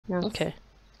Yes. Okay,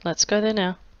 let's go there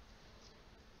now.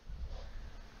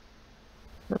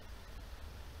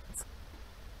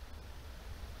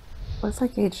 Looks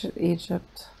like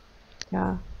Egypt.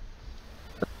 Yeah.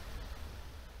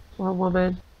 One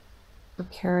woman. I'm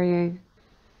carrying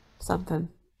something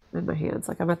in my hands.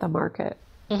 Like I'm at the market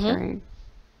carrying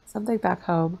something back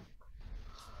home.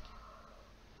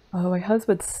 Oh, my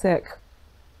husband's sick.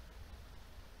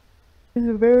 He's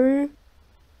a very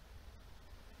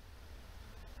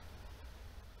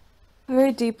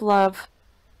deep love.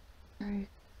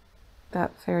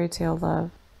 That fairy tale love.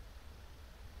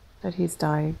 But he's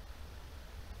dying.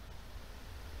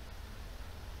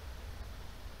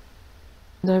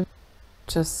 And I'm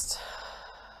just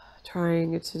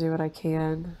trying to do what I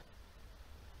can,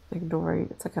 ignoring.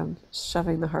 It's like I'm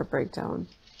shoving the heartbreak down.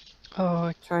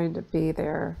 Oh, Trying to be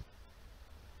there,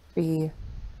 be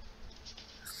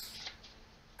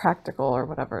practical or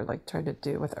whatever, like trying to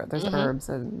do with there's herbs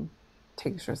and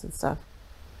tinctures and stuff.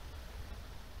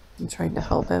 I'm trying to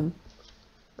help him.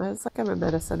 It's like I'm a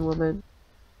medicine woman.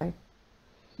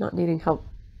 Not needing help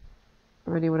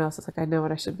from anyone else. It's like I know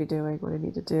what I should be doing, what I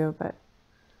need to do, but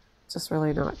just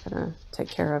really not gonna take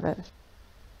care of it.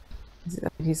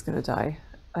 He's gonna die.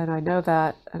 And I know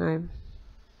that, and I'm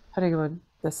putting on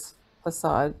this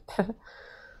facade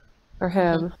for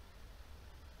him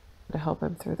to help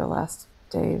him through the last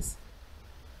days.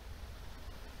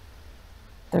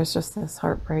 There's just this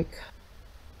heartbreak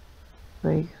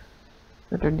like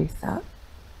underneath that.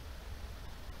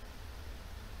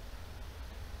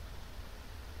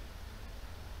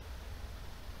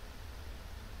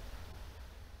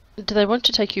 do they want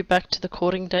to take you back to the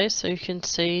courting days so you can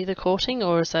see the courting,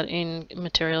 or is that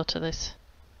immaterial to this?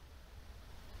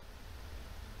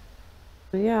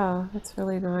 Yeah, it's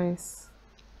really nice.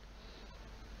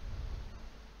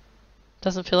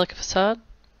 Doesn't feel like a facade?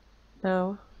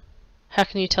 No, How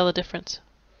can you tell the difference?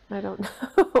 I don't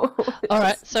know. All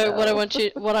right, so No. what I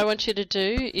want you to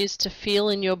do is to feel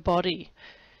in your body.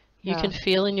 You Yeah. can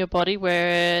feel in your body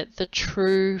where the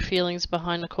true feelings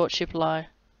behind the courtship lie.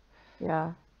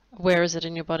 Yeah. Where is it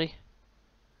in your body?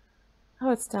 Oh,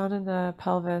 it's down in the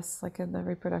pelvis, like in the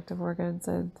reproductive organs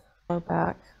and low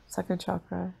back, second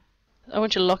chakra. I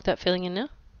want you to lock that feeling in now.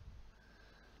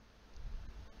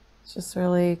 It's just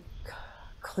really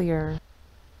clear,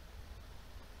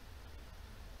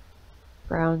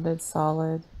 grounded,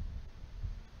 solid.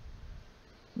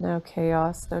 No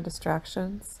chaos, no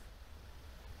distractions.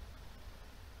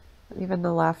 Even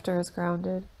the laughter is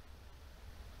grounded.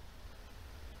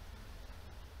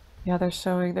 Yeah, they're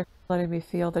letting me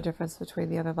feel the difference between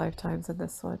the other lifetimes and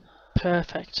this one.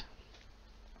 Perfect.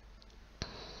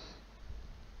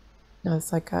 No,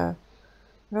 it's like other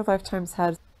lifetimes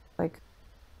had like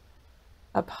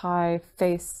up high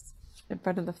face in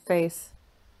front of the face,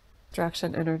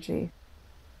 distraction energy.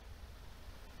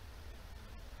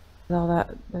 And all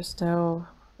that, there's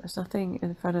nothing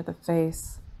in front of the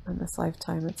face in this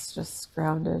lifetime. It's just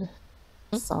grounded,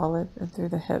 solid, and through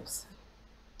the hips,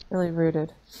 really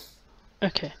rooted.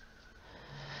 Okay.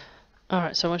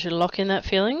 Alright, so I want you to lock in that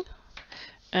feeling,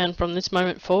 and from this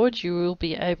moment forward you will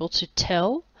be able to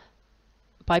tell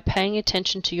by paying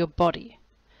attention to your body.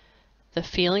 The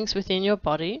feelings within your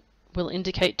body will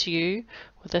indicate to you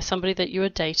whether somebody that you are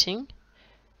dating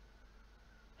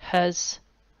has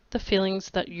the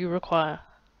feelings that you require.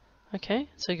 Okay,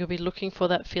 so you'll be looking for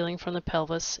that feeling from the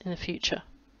pelvis in the future.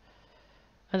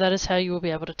 And that is how you will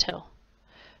be able to tell.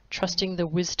 Trusting the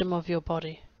wisdom of your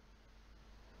body.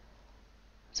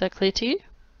 Is that clear to you?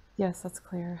 Yes, that's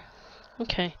clear.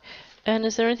 Okay. And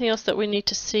is there anything else that we need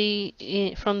to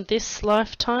see from this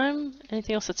lifetime?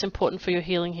 Anything else that's important for your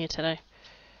healing here today?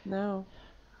 No.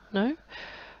 No?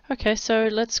 Okay, so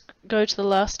let's go to the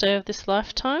last day of this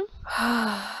lifetime.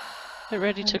 Get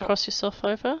ready to cross yourself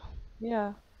over.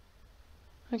 Yeah.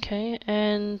 Okay,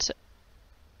 and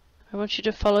I want you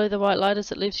to follow the white light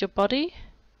as it leaves your body.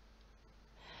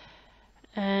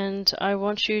 And I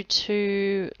want you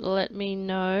to let me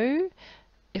know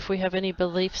if we have any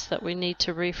beliefs that we need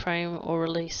to reframe or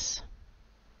release.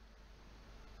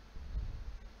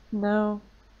 No.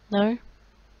 No?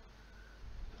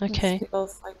 Okay. It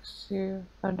feels like she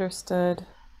understood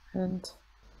and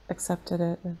accepted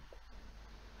it.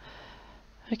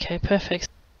 Okay, perfect.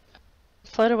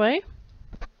 Float away.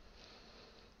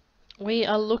 We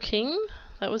are looking,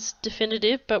 that was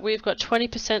definitive, but we've got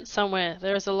 20% somewhere.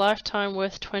 There is a lifetime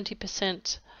worth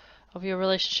 20% of your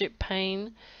relationship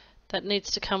pain that needs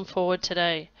to come forward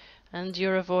today, and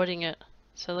you're avoiding it.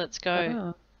 So let's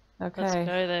go. Oh, okay. Let's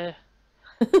go there.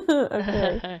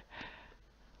 Okay.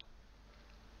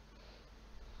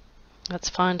 Let's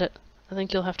find it. I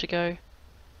think you'll have to go.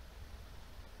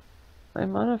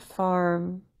 I'm on a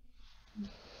farm.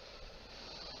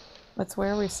 That's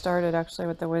where we started actually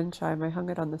with the wind chime. I hung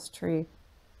it on this tree,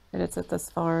 and it's at this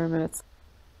farm, and it's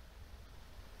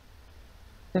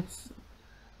if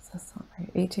that's not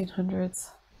right, 1800s,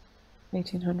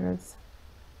 1800s.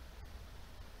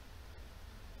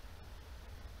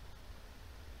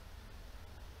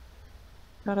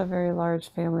 Got a very large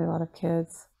family, a lot of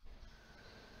kids.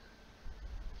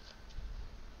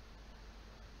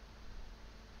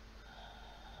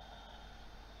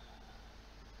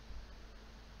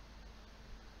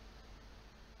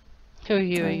 Who are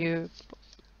you? Are I- you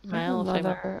I'm male a or female?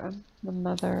 mother. I'm the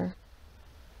mother.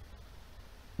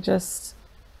 Just,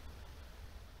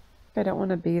 I don't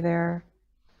want to be there.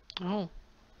 Oh,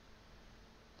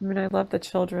 I mean, I love the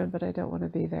children, but I don't want to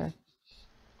be there.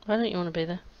 why don't you want to be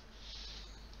there?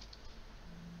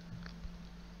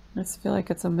 I just feel like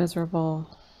it's a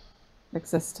miserable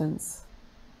existence.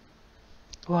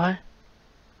 Why?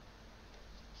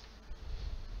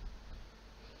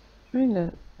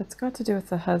 It's got to do with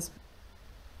the husband.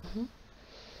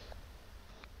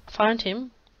 Find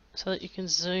him so that you can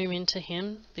zoom into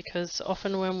him, because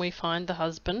often when we find the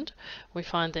husband, we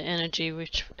find the energy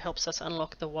which helps us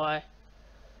unlock the why.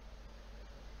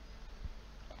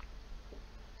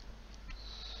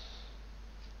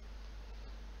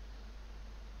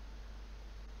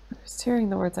 I was hearing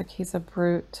the words like he's a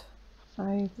brute.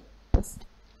 I just,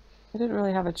 I didn't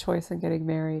really have a choice in getting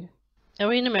married. Are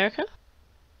we in America?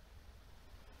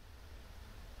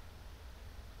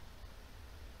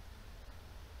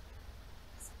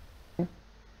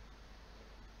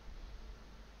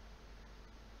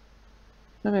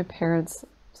 My parents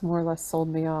more or less sold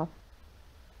me off.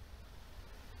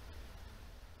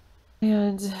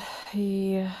 And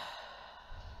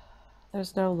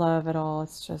there's no love at all.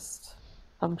 It's just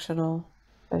functional.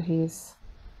 But So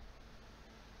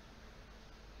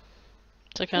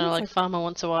kind of like farmer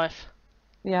wants a wife.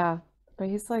 yeah, but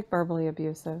he's like verbally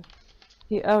abusive.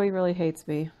 He really hates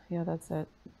me. Yeah, that's it.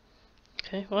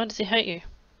 Okay, why does he hate you?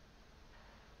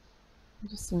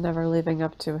 Just never living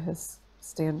up to his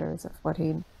standards of what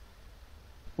he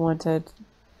wanted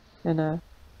in a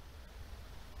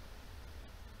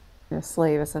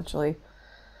slave, essentially.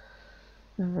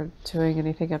 Never doing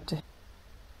anything up to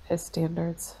his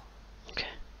standards. Okay.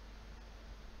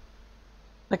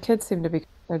 The kids seem to be,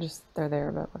 they're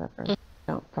there, but whatever.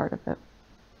 Not part of it.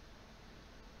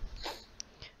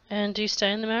 And do you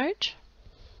stay in the marriage?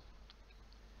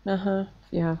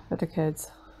 Yeah, for the kids.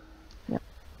 Yeah.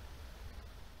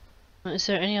 Is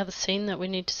there any other scene that we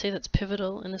need to see that's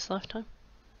pivotal in this lifetime?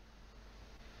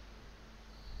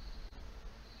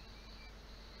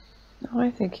 No,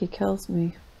 I think he kills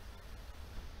me.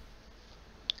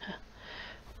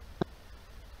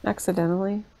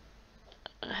 Accidentally.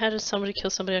 How does somebody kill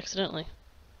somebody accidentally?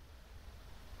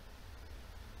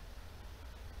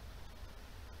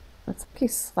 It's like he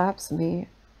slaps me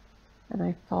and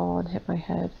I fall and hit my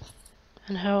head.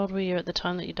 And how old were you at the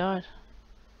time that you died?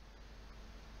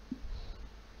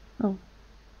 Oh,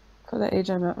 for the age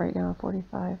I'm at right now,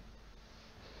 45.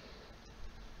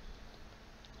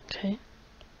 Okay.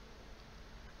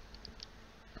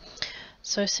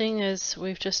 So seeing as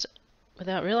we've just,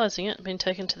 without realizing it, been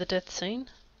taken to the death scene,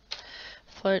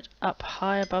 float up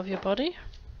high above your body.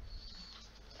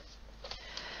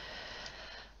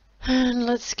 And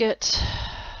let's get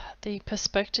the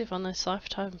perspective on this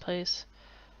lifetime, please.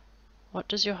 What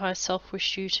does your higher self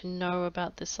wish you to know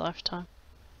about this lifetime?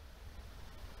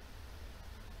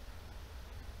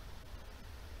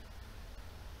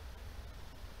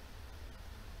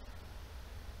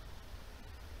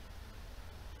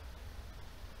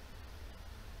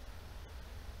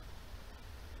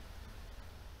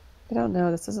 I don't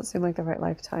know, this doesn't seem like the right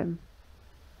lifetime.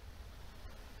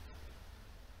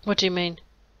 What do you mean?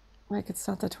 Like, it's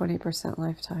not the 20%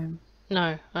 lifetime.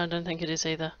 No, I don't think it is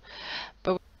either.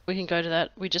 But we can go to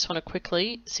that. We just want to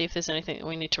quickly see if there's anything that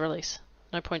we need to release.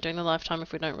 No point doing the lifetime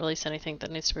if we don't release anything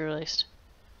that needs to be released.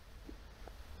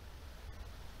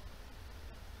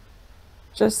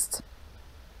 Just,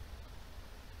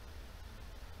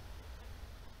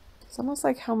 it's almost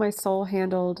like how my soul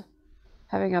handled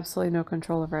having absolutely no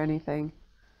control over anything.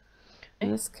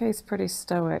 In this case, pretty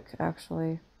stoic,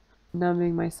 actually.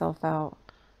 Numbing myself out.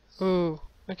 Ooh,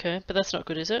 okay, but that's not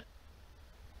good, is it?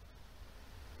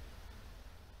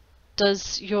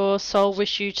 Does your soul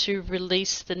wish you to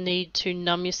release the need to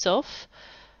numb yourself?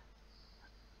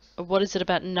 What is it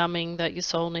about numbing that your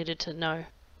soul needed to know?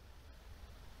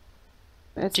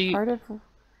 It's part of,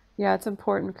 yeah, it's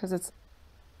important because it's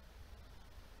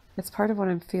part of what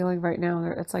I'm feeling right now.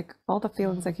 It's like all the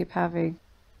feelings I keep having,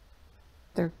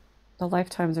 they're the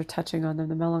lifetimes are touching on them,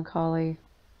 the melancholy,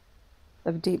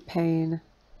 the deep pain.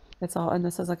 It's all, and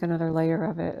this is like another layer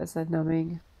of it, is a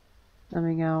numbing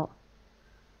out.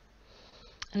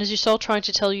 And is your soul trying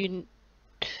to tell you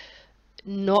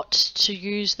not to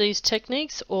use these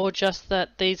techniques, or just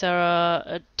that these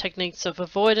are techniques of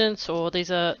avoidance, or is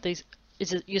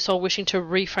it your soul wishing to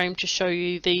reframe to show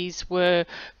you these were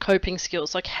coping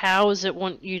skills? Like, how does it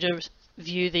want you to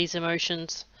view these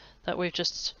emotions that we've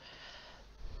just...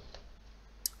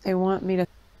 They want me to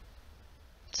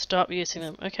stop using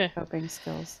them. Okay. coping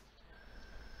skills.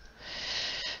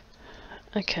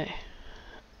 Okay.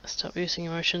 Stop using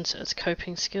emotions as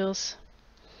coping skills.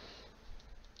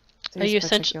 These are you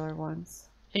particular ones.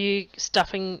 Are you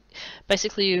stuffing...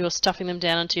 Basically, you're stuffing them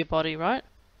down into your body, right?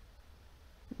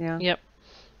 Yeah. Yep.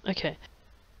 Okay.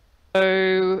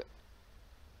 So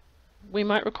we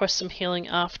might request some healing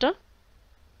after,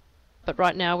 but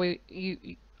right now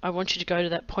I want you to go to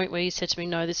that point where you said to me,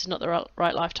 no, this is not the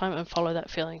right lifetime, and follow that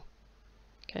feeling.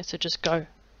 Okay, so just go.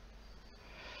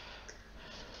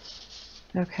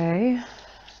 Okay.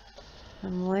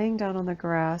 I'm laying down on the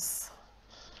grass.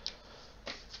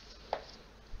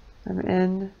 I'm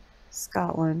in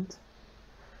Scotland.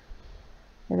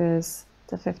 It is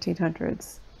the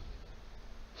 1500s.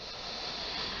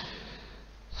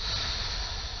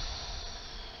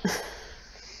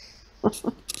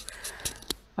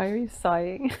 Why are you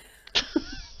sighing?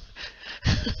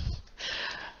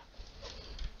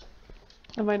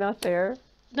 Am I not there?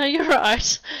 No, you're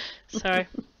right. Sorry.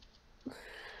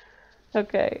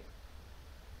 Okay.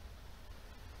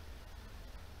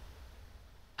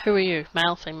 Who are you?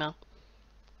 Male, female?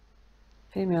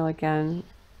 Female again.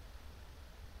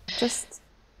 Just...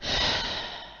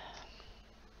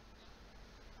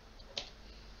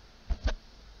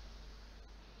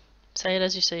 Say it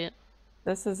as you see it.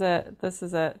 This is it. This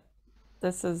is it.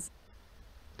 This is...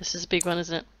 This is a big one,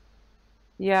 isn't it?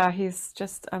 Yeah, he's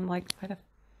just... I'm like, why the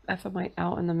F am I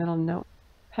out in the middle of no...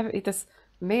 This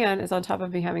man is on top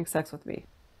of me having sex with me.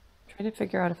 I'm trying to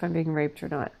figure out if I'm being raped or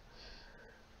not.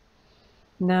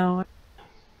 No.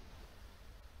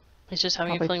 He's just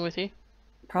having a fling with you?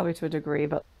 Probably to a degree,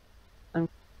 but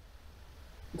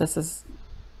this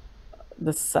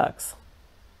sucks,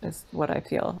 is what I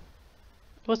feel.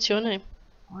 What's your name?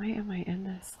 Why am I in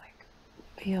this, like,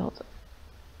 field?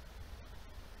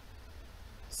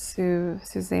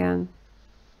 Susanna.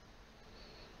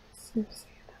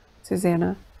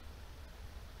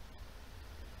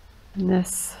 And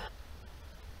this...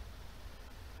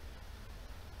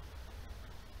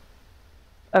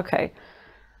 Okay.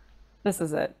 This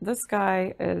is it. This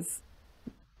guy is...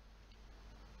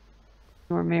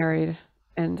 We're married,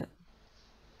 and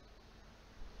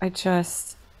I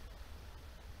just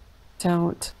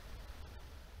don't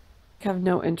have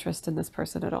no interest in this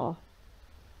person at all.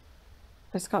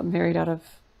 I just got married out of,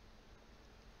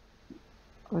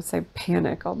 I would say,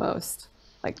 panic almost,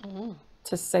 like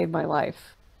to save my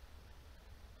life,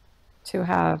 to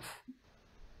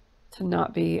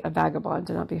not be a vagabond,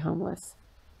 to not be homeless.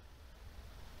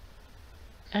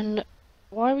 And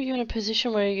why were you in a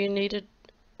position where you needed...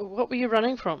 What were you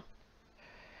running from?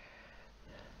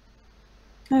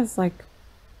 It was like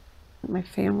my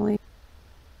family.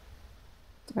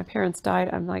 My parents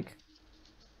died. I'm like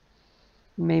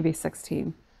maybe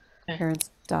 16. Okay.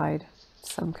 Parents died,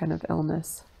 some kind of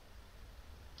illness.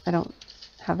 I don't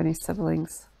have any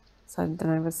siblings. So then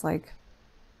I was like,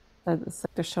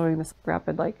 they're showing this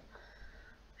rapid, like,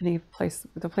 the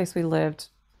place we lived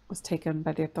was taken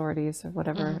by the authorities or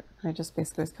whatever. I just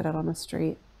basically was put out on the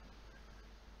street.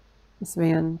 This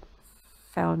man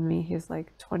found me. He's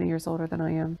like 20 years older than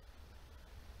I am,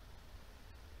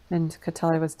 and could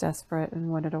tell I was desperate and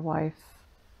wanted a wife,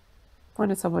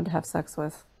 wanted someone to have sex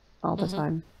with all the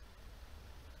time.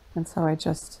 And so I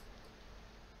just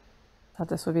thought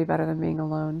this would be better than being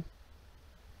alone.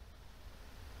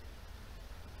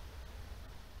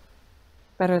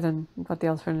 Better than what the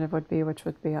alternative would be, which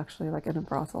would be actually like in a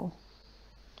brothel.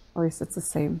 At least it's the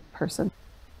same person.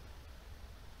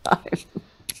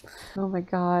 Oh my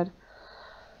God.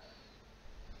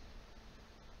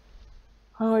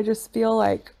 Oh, I just feel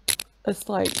like this,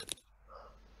 like,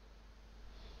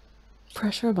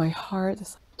 pressure in my heart,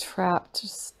 this like, trapped,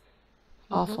 just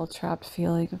awful trapped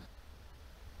feeling of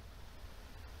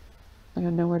I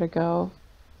don't know where to go.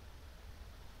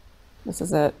 This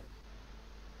is it.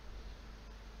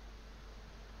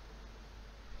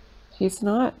 He's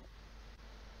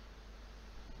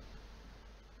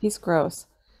gross.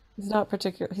 He's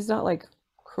not like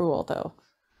cruel though.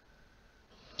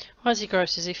 Why is he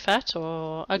gross? Is he fat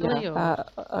or ugly? Yeah, or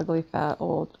fat, ugly, fat,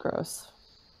 old, gross.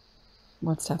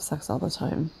 Wants to have sex all the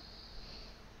time.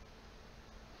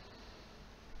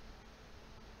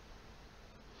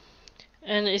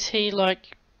 And is he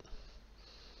like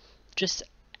just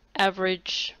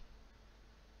average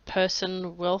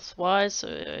person wealth-wise?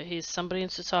 He's somebody in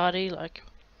society, like...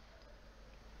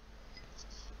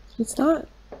 He's not.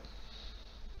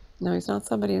 No, he's not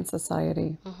somebody in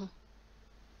society.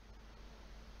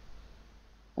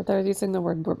 But they're using the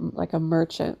word like a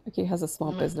merchant, like he has a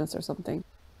small business or something.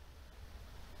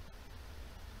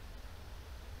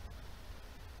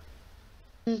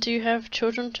 And do you have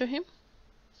children to him?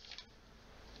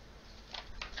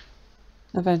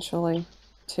 Eventually,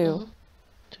 2.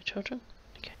 2 children?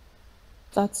 Okay.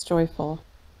 That's joyful.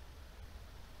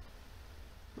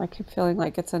 I keep feeling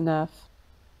like it's enough.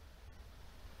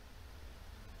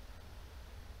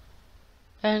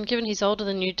 And given he's older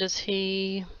than you, does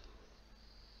he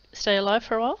stay alive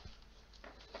for a while?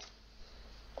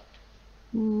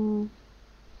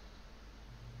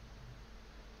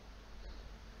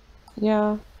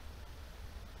 Yeah.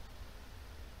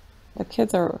 The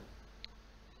kids are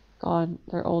gone.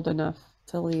 They're old enough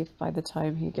to leave by the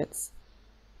time he dies.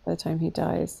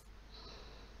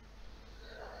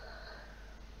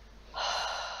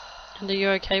 And are you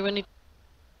okay when he...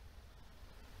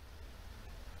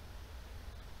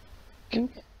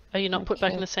 Are you not put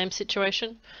back in the same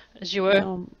situation as you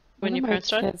were when your parents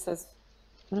died?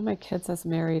 One of my kids has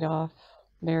married up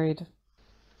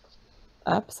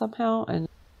somehow, and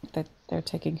they're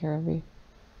taking care of me.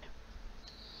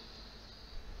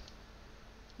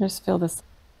 I just feel this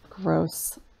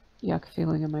gross, yuck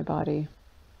feeling in my body.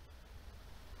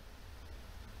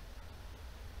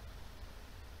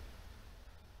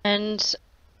 And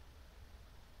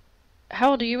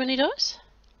how old are you when he dies?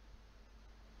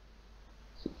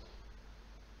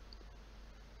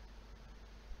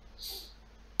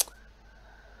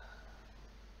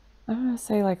 I'm gonna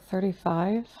say like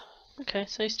 35. Okay,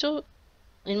 so you're still...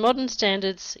 In modern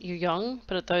standards, you're young,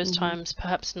 but at those times,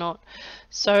 perhaps not.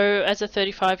 So, as a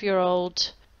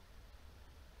 35-year-old,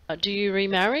 do you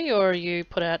remarry, or are you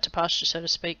put out to pasture, so to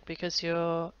speak, because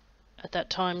you're, at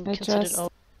that time, considered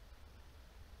old?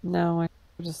 No, I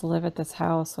just live at this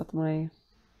house with my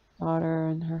daughter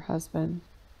and her husband.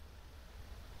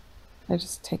 They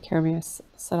just take care of me. I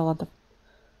sit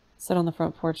on the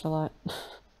front porch a lot.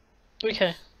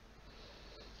 Okay.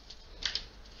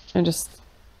 I'm just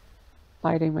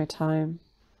biding my time.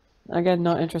 Again,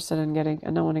 not interested in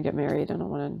I don't want to get married. I don't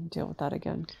want to deal with that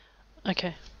again.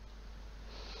 Okay.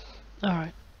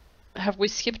 Alright. Have we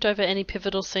skipped over any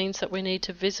pivotal scenes that we need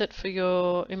to visit for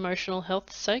your emotional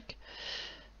health's sake?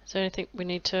 Is there anything we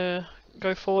need to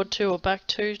go forward to or back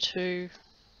to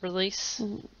release?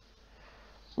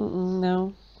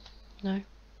 No. No?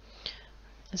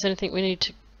 Is there anything we need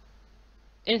to...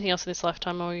 Anything else in this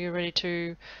lifetime, or are you ready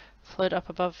to float up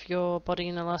above your body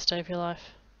in the last day of your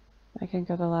life? I can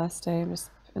go the last day. I'm just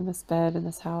in this bed in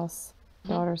this house.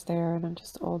 Daughter's there, and I'm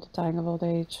just dying of old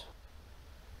age.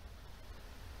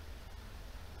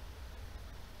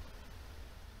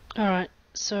 Alright,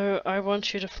 so I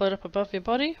want you to float up above your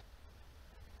body.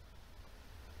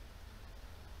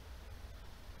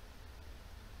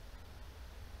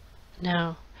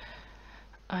 Now,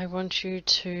 I want you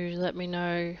to let me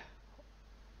know,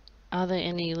 are there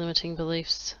any limiting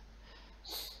beliefs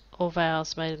or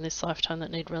vows made in this lifetime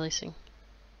that need releasing?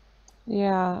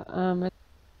 Yeah,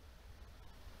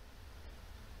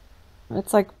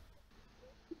 it's like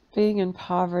being in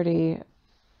poverty.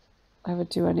 I would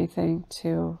do anything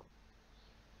to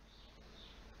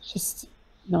just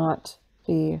not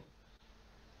be.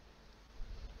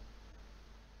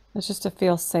 It's just to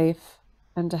feel safe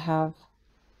and to have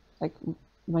like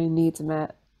my needs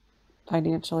met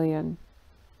financially, and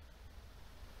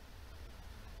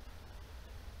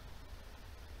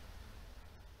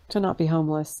to not be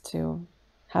homeless, to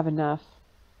have enough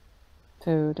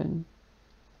food and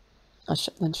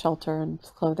shelter and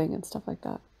clothing and stuff like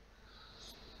that.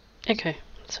 Okay,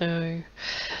 so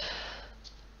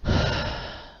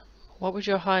what would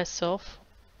your higher self,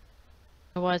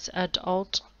 otherwise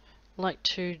adult, like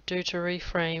to do to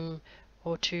reframe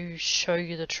or to show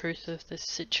you the truth of this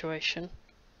situation?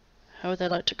 How would they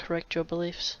like to correct your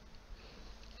beliefs?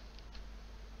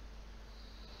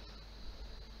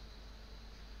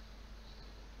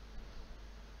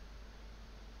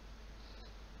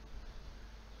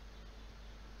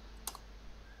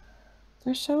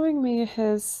 They're showing me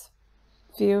his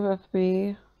view of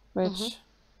me, which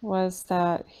was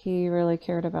that he really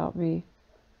cared about me.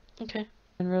 Okay.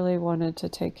 And really wanted to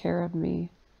take care of me.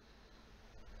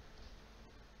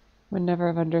 Would never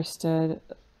have understood,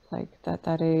 like, at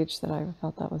that age, that I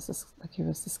felt that was just, like, he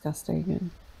was disgusting, and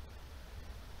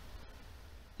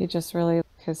he just really,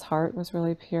 his heart was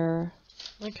really pure.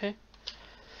 Okay.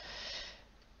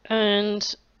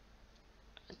 And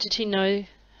did he know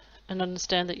and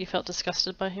understand that you felt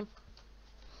disgusted by him?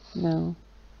 No.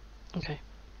 Okay.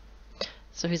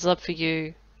 So his love for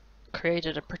you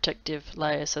created a protective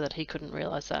layer so that he couldn't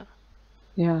realize that?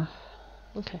 Yeah.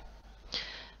 Okay.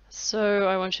 So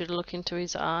I want you to look into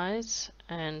his eyes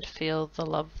and feel the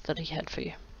love that he had for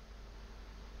you.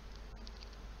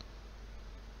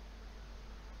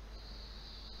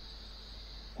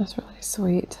 That's really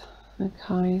sweet and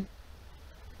kind.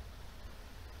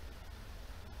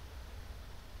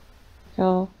 I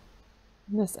feel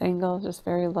in this angle just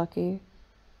very lucky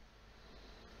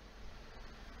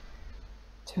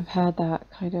to have had that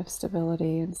kind of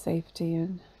stability and safety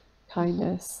and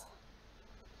kindness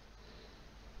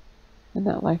in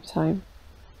that lifetime.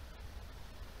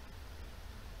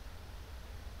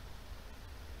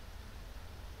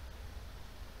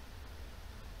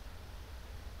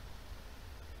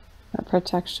 That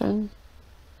protection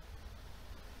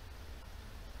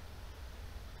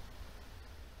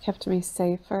kept me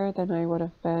safer than I would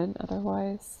have been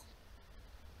otherwise.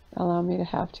 Allowed me to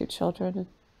have 2 children and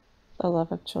the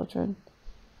love of children.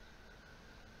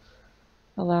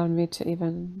 Allowed me to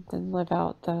even then live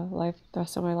out the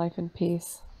rest of my life in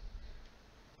peace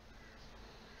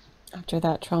after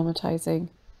that traumatizing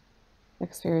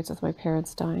experience with my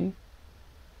parents dying.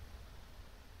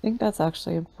 I think that's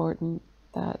actually important,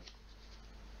 that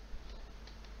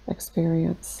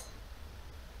experience.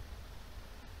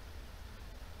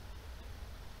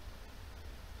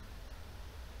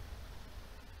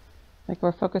 Like,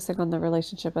 we're focusing on the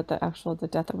relationship, but the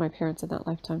death of my parents in that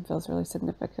lifetime feels really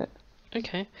significant.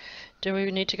 Okay. Do we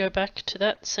need to go back to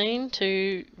that scene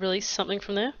to release something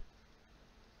from there?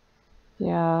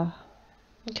 Yeah.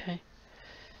 Okay.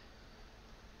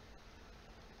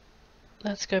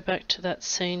 Let's go back to that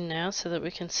scene now so that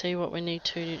we can see what we need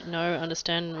to know,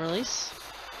 understand, and release.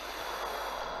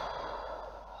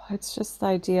 It's just the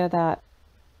idea that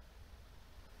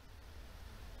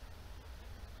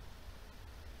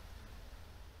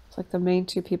it's like the main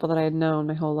 2 people that I had known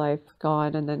my whole life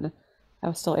gone, and then I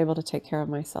was still able to take care of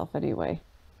myself anyway.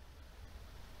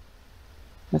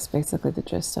 That's basically the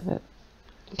gist of it.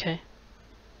 Okay.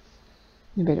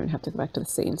 Maybe I don't have to go back to the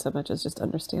scene so much as just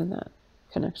understand that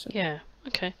connection. Yeah.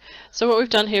 Okay. So what we've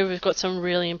done here, we've got some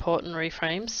really important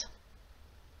reframes.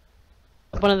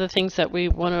 One of the things that we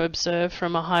want to observe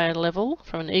from a higher level,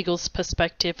 from an eagle's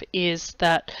perspective, is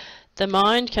that the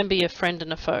mind can be a friend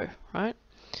and a foe, right?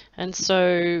 And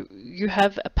so you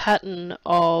have a pattern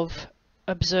of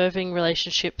observing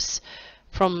relationships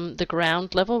from the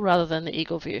ground level rather than the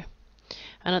eagle view.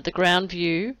 And at the ground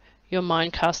view, your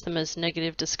mind casts them as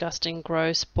negative, disgusting,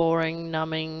 gross, boring,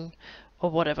 numbing, or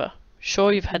whatever.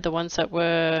 Sure, you've had the ones that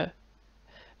were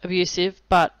abusive,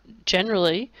 but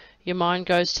generally your mind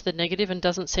goes to the negative and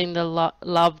doesn't see the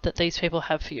love that these people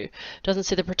have for you. Doesn't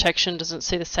see the protection, doesn't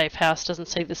see the safe house, doesn't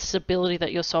see the stability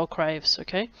that your soul craves,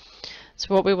 okay?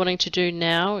 So what we're wanting to do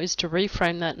now is to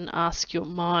reframe that and ask your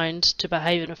mind to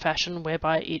behave in a fashion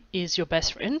whereby it is your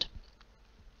best friend.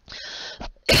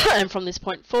 And from this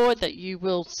point forward, that you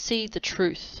will see the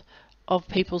truth of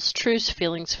people's true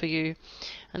feelings for you,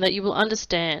 and that you will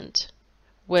understand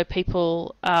where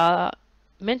people are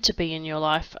meant to be in your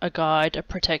life, a guide, a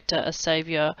protector, a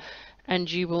savior,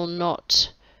 and you will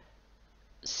not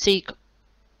seek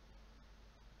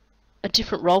a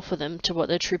different role for them to what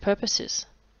their true purpose is.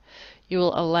 You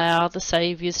will allow the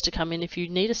saviors to come in if you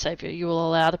need a savior. You will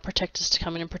allow the protectors to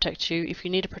come in and protect you if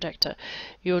you need a protector.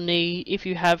 You'll need, if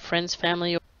you have friends,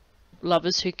 family, or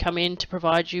lovers who come in to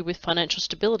provide you with financial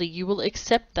stability, you will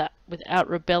accept that without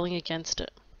rebelling against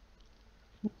it.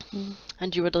 Mm-hmm.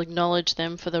 And you would acknowledge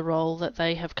them for the role that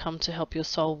they have come to help your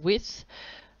soul with,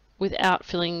 without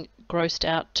feeling grossed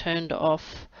out, turned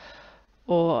off,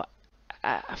 or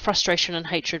frustration and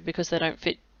hatred because they don't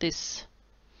fit this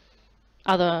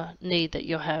other need that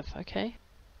you have, okay?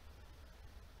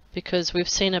 Because we've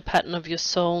seen a pattern of your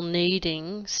soul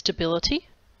needing stability,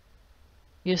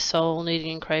 your soul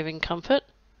needing and craving comfort,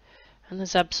 and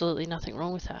there's absolutely nothing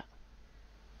wrong with that.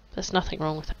 There's nothing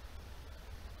wrong with it.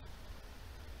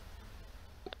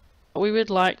 We would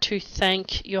like to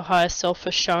thank your higher self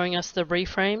for showing us the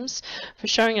reframes, for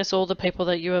showing us all the people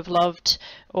that you have loved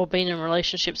or been in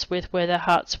relationships with where their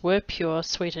hearts were pure,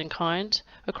 sweet and kind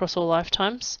across all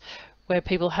lifetimes, where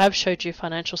people have showed you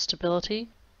financial stability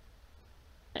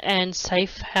and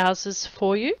safe houses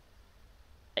for you.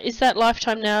 Is that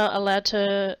lifetime now allowed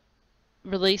to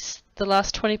release the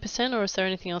last 20%, or is there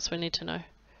anything else we need to know?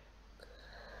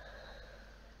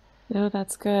 No,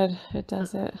 that's good. It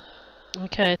does it.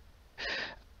 Okay.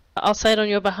 I'll say it on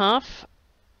your behalf.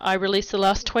 I release the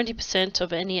last 20%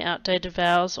 of any outdated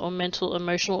vows or mental,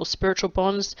 emotional, or spiritual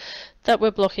bonds that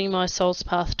were blocking my soul's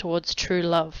path towards true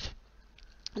love.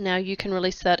 Now you can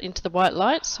release that into the white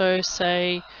light. So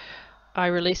say I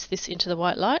release this into the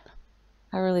white light.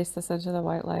 I release this into the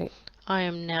white light. I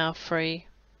am now free.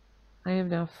 I am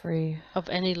now free of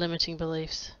any limiting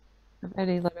beliefs. Of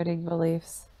any limiting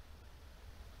beliefs.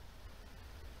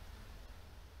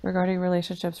 Regarding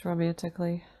relationships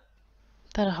romantically.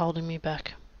 That are holding me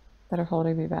back. That are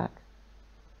holding me back.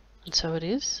 And so it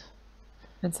is.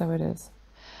 And so it is.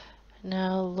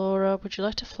 Now, Laura, would you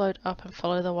like to float up and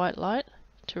follow the white light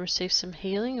to receive some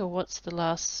healing, or what's the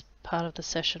last part of the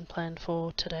session planned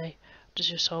for today? What does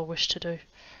your soul wish to do?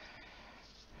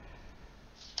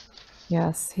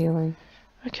 Yes, healing.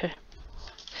 Okay.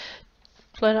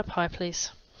 Float up high,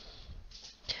 please.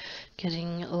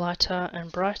 Getting lighter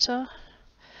and brighter.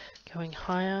 Going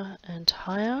higher and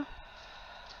higher.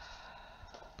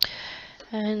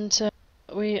 And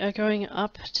we are going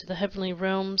up to the heavenly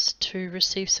realms to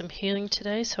receive some healing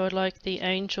today. So I'd like the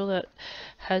angel that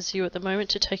has you at the moment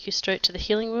to take you straight to the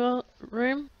healing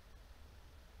room.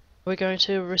 We're going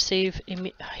to receive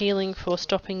healing for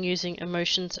stopping using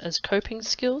emotions as coping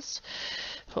skills,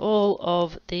 for all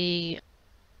of the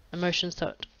emotions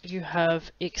that you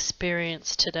have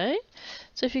experienced today.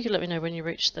 So if you could let me know when you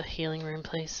reach the healing room,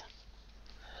 please.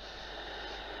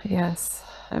 Yes,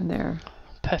 I'm there.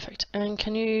 Perfect. And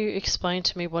can you explain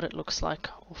to me what it looks like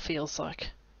or feels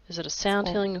like? Is it a sound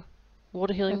healing,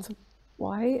 water healing? It's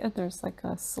white, and there's like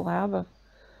a slab of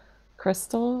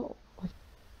crystal, like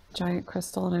a giant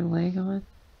crystal, and I'm laying on.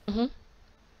 Mm-hmm.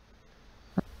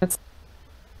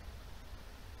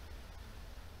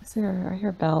 I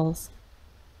hear bells.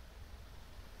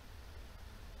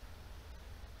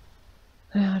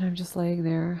 And I'm just laying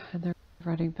there, and they're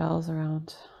running bells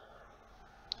around.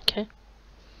 Okay.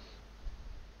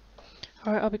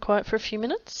 All right, I'll be quiet for a few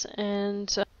minutes,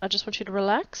 and I just want you to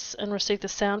relax and receive the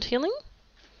sound healing,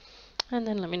 and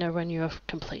then let me know when you are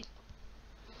complete.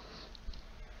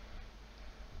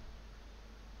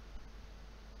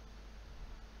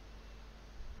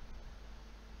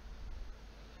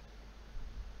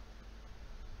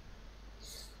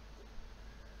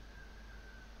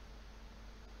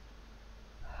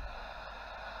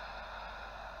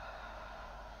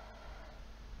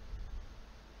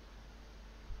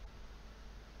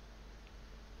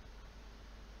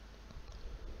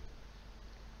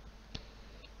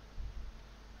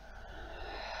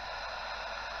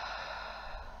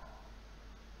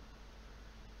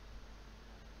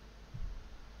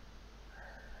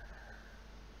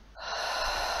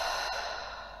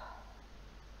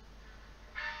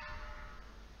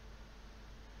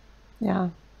 Yeah.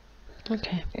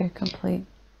 Okay. Complete.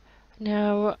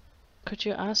 Now, could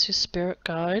you ask your spirit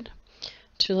guide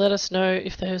to let us know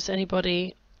if there's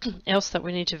anybody else that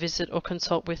we need to visit or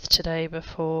consult with today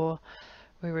before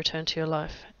we return to your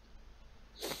life?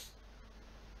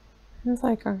 It's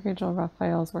like Archangel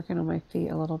Raphael's working on my feet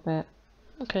a little bit.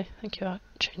 Okay, thank you,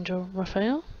 Archangel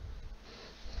Raphael.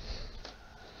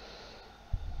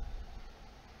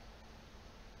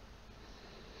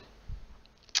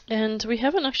 And we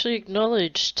haven't actually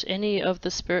acknowledged any of the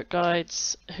spirit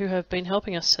guides who have been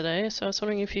helping us today, so I was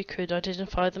wondering if you could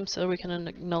identify them so we can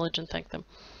acknowledge and thank them.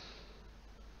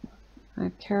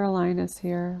 Caroline is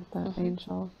here, that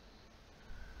angel.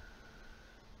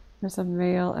 There's a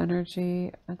male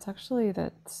energy. It's actually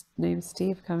that name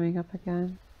Steve coming up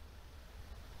again.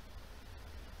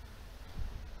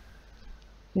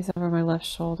 He's over my left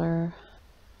shoulder.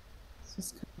 He's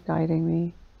just kind of guiding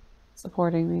me,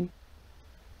 supporting me.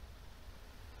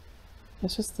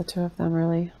 It's just the two of them,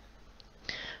 really.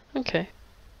 Okay.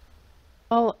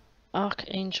 While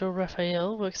Archangel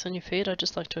Raphael works on your feet, I'd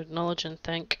just like to acknowledge and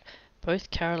thank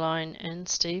both Caroline and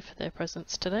Steve for their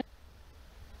presence today.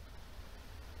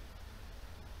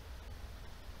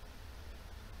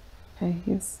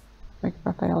 Okay,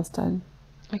 Raphael's done.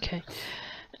 Okay.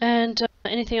 And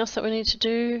anything else that we need to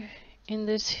do in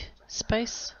this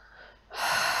space?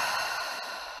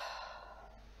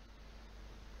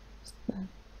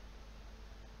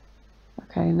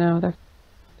 Okay, now they're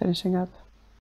finishing up.